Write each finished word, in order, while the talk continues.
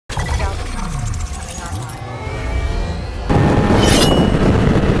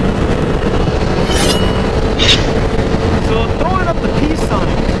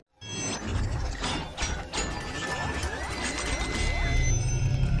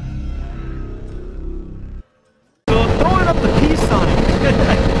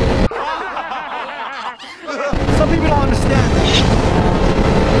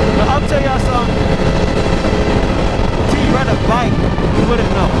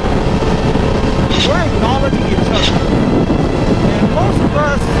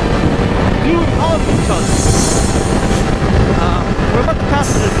follow each other. We're about to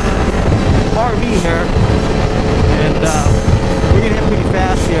pass this RV here, and we're gonna hit pretty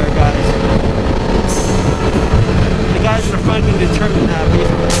fast here, guys. The guys in the front can determine that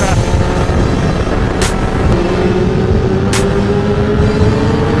based on the traffic.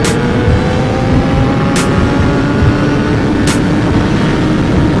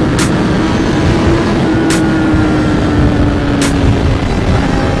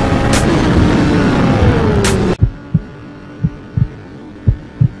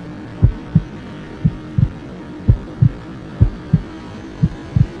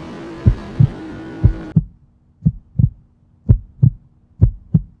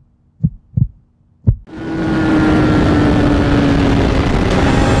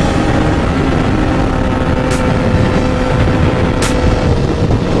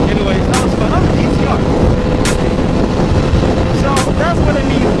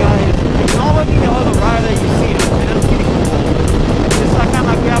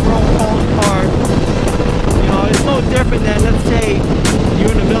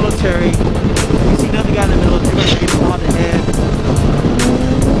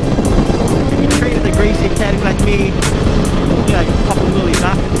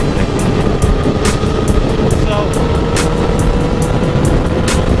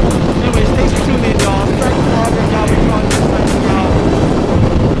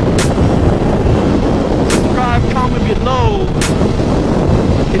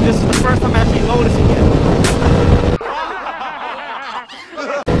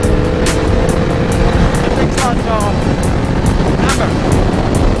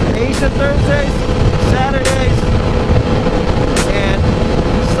 Thursdays, Saturdays.